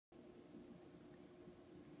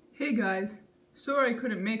Hey guys, sorry I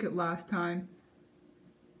couldn't make it last time.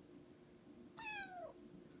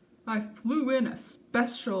 I flew in a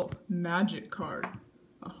special magic card,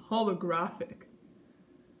 a holographic.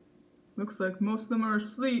 Looks like most of them are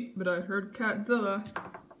asleep, but I heard Catzilla.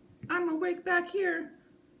 I'm awake back here,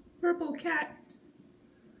 purple cat.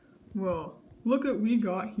 Well, look what we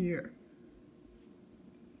got here.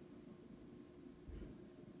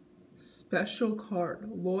 Special card,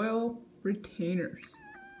 Loyal Retainers.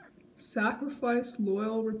 Sacrifice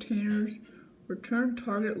Loyal Retainers. Return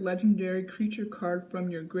target legendary creature card from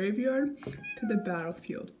your graveyard to the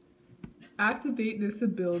battlefield. Activate this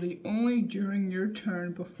ability only during your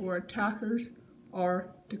turn before attackers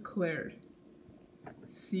are declared.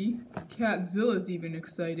 See, Catzilla's even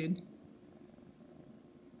excited.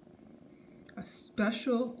 A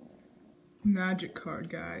special magic card,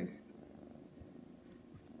 guys.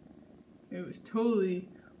 It was totally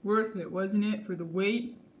worth it, wasn't it, for the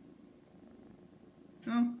wait?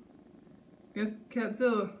 No? Guess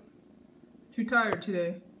Catzilla is too tired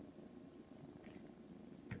today.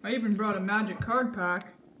 I even brought a magic card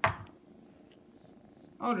pack.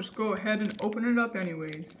 I'll just go ahead and open it up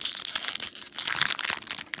anyways.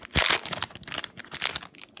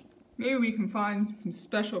 Maybe we can find some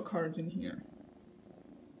special cards in here.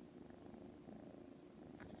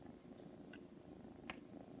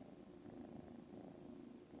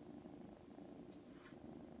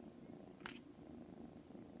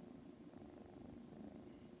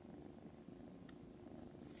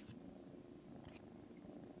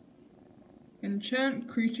 Enchant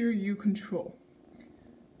creature you control.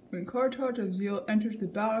 When Cartouch of Zeal enters the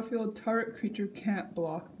battlefield, target creature can't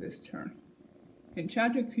block this turn.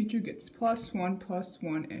 Enchanted creature gets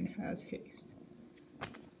 +1/+1 and has haste.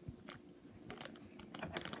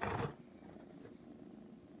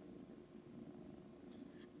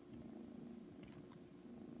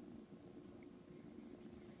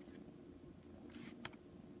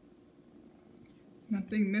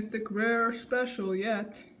 Nothing mythic, rare, or special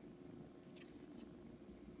yet.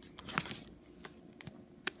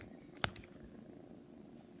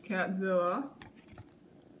 Catzilla.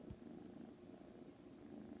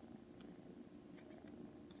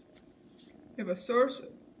 If a source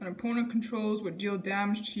an opponent controls would deal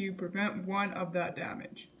damage to you, prevent one of that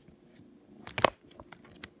damage.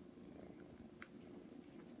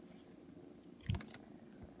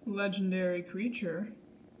 Legendary creature.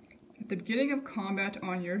 At the beginning of combat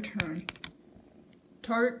on your turn,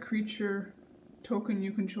 target creature token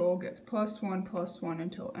you control gets +1/+1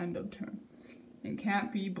 until end of turn and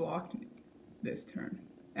can't be blocked this turn.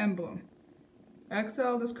 Emblem.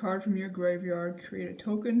 Exile this card from your graveyard, create a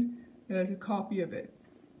token that has a copy of it,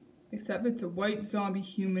 except it's a white zombie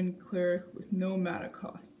human cleric with no mana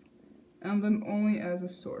cost. Emblem only as a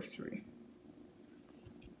sorcery.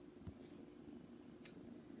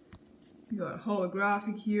 You got a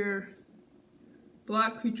holographic here.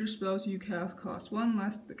 Black creature spells you cast cost 1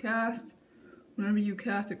 less to cast. Whenever you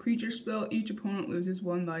cast a creature spell, each opponent loses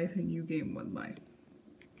 1 life and you gain 1 life.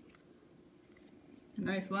 A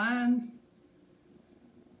nice land.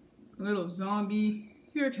 A little zombie.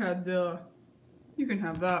 Here, Catzilla. You can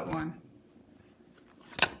have that one.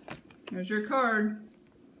 There's your card.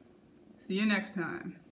 See you next time.